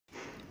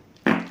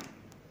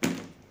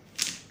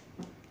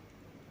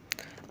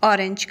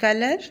orange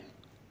color,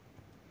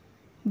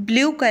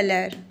 blue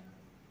color,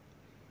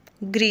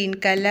 green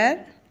color,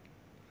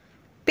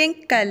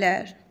 pink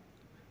color,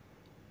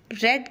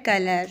 red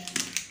color.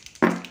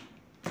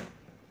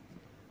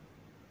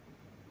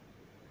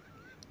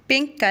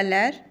 Pink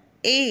color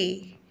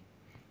A.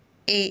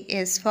 A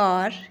is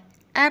for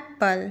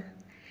apple.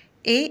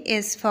 A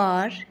is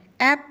for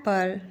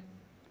apple.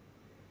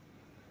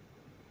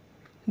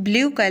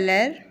 Blue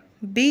color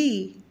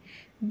B.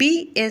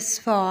 B is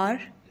for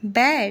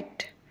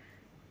bat.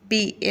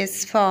 B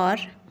is for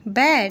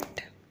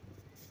bat.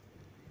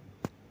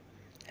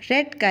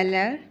 Red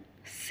color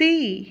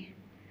C.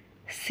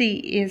 C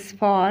is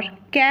for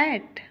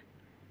cat.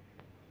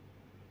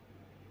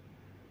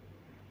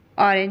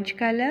 Orange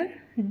color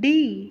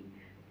D.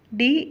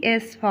 D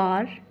is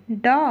for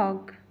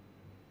dog.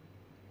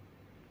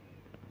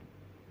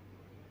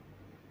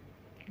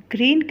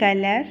 Green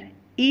color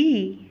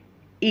E.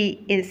 E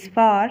is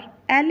for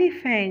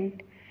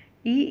elephant.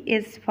 E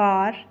is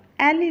for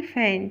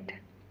elephant.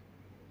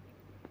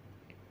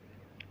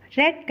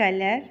 Red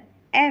color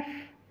F.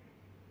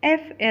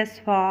 F is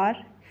for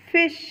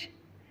fish.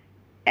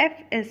 F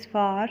is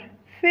for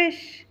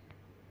fish.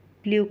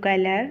 Blue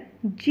color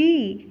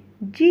G.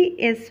 G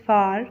is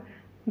for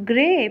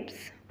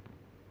grapes.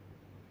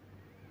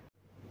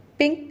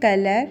 Pink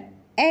color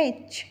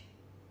H.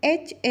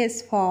 H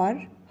is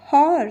for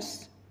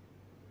horse.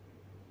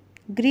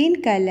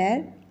 Green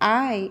color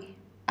I.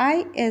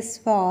 I is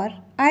for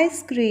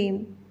ice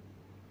cream.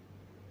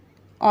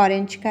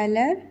 Orange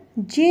color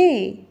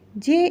J.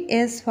 J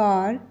is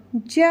for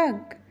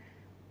jug.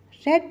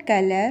 Red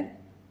color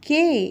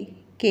K.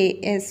 K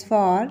is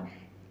for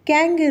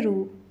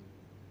kangaroo.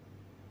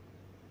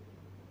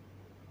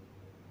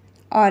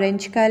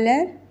 Orange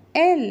color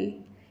L.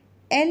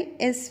 L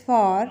is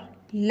for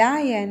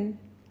lion.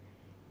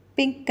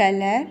 Pink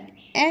color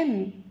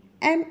M.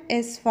 M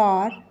is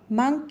for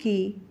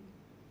monkey.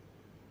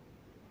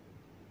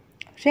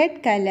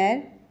 Red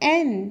color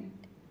N.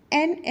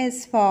 N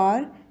is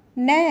for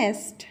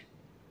nest.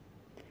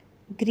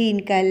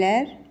 Green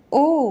color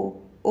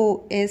O.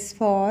 O is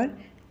for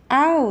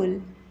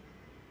owl.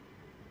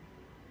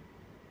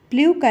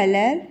 Blue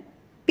color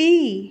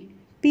P.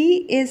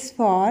 P is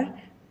for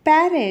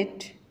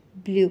parrot.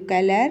 Blue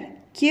color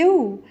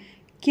Q.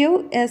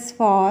 Q is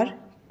for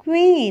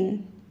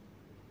queen.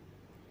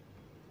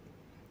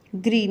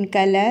 Green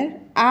color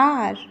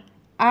R.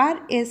 R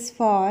is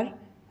for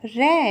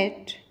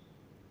rat.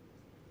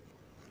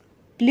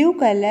 Blue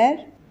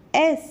color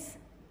S.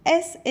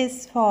 S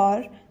is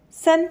for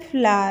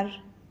sunflower.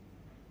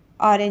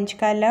 Orange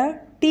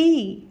color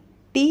T.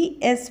 T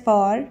is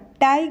for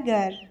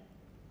tiger.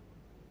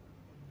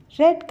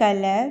 Red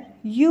color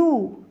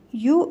U.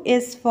 U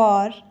is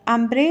for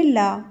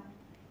umbrella.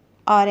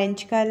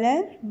 Orange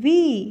color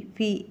V.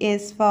 V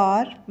is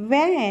for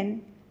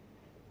van.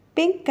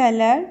 Pink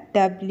color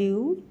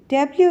W.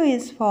 W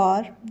is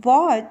for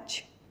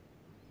watch.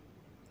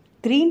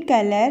 Green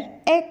color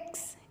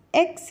X.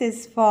 X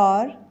is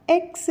for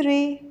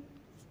X-ray.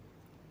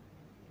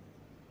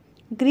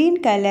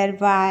 Green color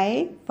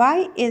Y.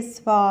 Y is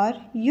for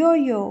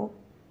yo-yo.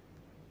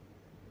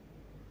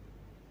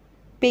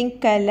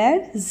 Pink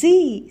color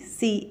Z.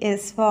 Z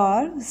is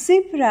for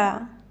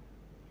zebra.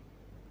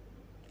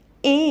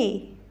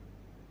 A,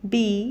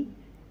 B,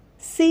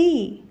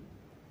 C,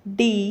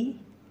 D,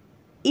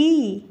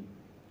 E,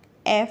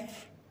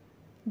 F,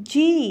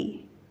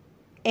 G,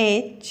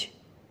 H,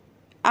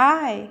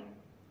 I,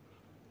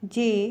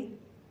 J,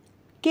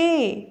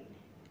 K,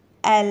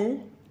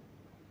 L,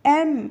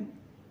 M,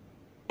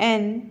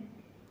 N,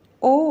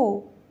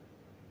 O,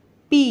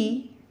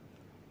 P,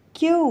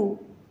 Q,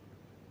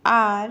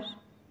 R,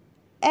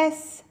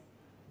 S,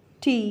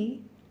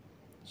 T,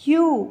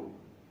 U,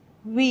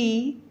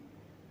 V,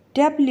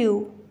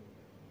 W,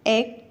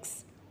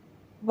 X,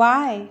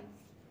 Y,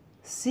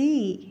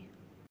 Z.